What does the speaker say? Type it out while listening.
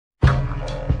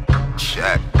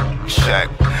Check, check.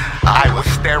 I was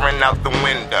staring out the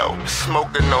window,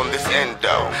 smoking on this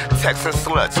endo, texting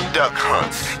sluts, duck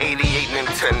hunts, 88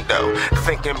 Nintendo,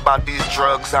 thinking about these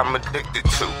drugs I'm addicted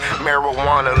to,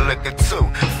 marijuana, liquor too,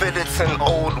 fitteds and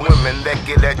old women that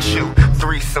get at you,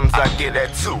 threesomes I get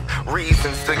at too,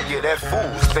 reasons to get at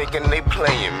fools, thinking they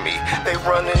playing me, they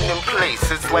running in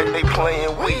places like they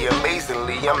playing we.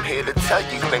 Amazingly, I'm here to tell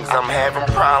you things I'm having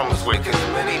problems with, cause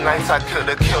many nights I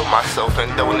could've killed myself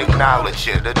and don't acknowledge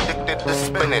it, addicted to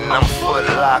spinning, I'm Foot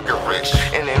Locker rich,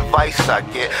 and advice I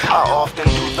get, I often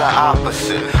do the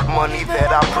opposite. Money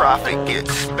that I profit get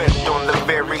spent on the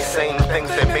very same things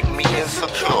that make me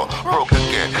insecure. Broke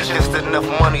again, just enough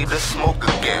money to smoke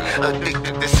again.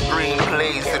 Addicted to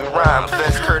screenplays and rhymes,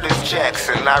 that's Curtis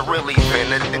Jackson. I really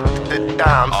been addicted to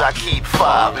dimes, I keep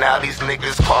 5, now these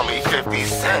niggas call me 50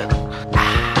 Cent.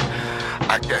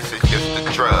 I guess it's just the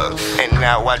drugs. And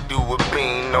now I do a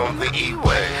bean on the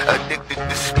E-way. Addicted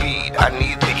to speed, I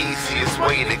need the easiest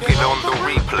way to get on the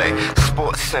replay.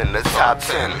 Sports Center, top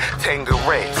 10,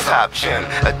 Tangeray, top gen.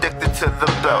 Addicted to the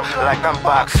belt, like I'm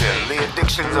boxing. The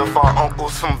addictions of our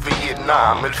uncles from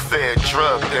Vietnam. It's fair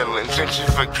drug dealing,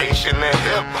 gentrification and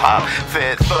hip-hop.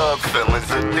 Fed thug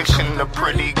feelings, addiction to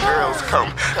pretty girls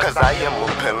come. Cause I am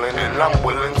appealing and I'm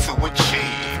willing to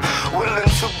achieve. Willing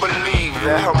to believe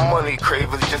that her money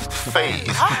crave is just a phase,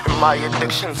 and my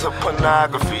addiction to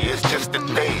pornography is just a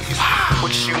daze.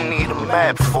 What you need a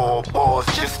map for, boy,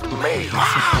 it's just a maze.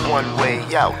 One way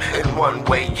out and one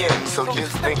way in, so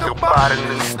just think about it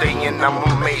and stay in. I'm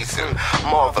amazing,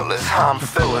 marvelous, how I'm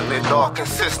feeling. It all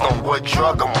consists on what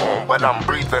drug I'm on, but I'm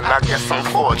breathing, I guess I'm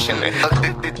fortunate.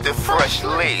 Addicted to fresh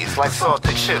lays, like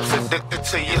salted chips. Addicted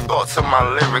to your thoughts and my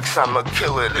lyrics, I'ma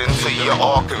kill it until you're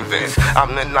all convinced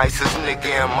I'm the nicest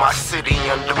nigga in my city,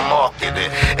 undermarketed.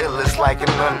 Ill is like an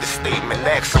understatement.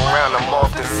 Ask around, I'm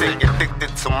often sick,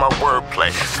 addicted to my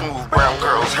wordplay. Smooth brown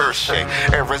girls, Hershey.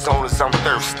 Arizona's, I'm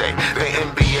thirsty. The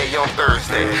NBA on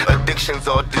Thursday. Addictions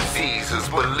are diseases,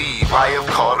 believe I have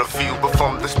caught a few, but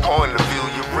from this point of view,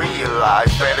 you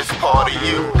realize that it's part of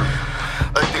you.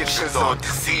 Addictions are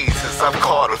diseases, I've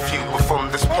caught a few, but from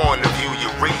this point of view, you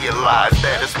realize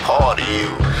that it's part of you.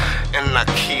 And I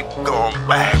keep going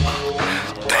back.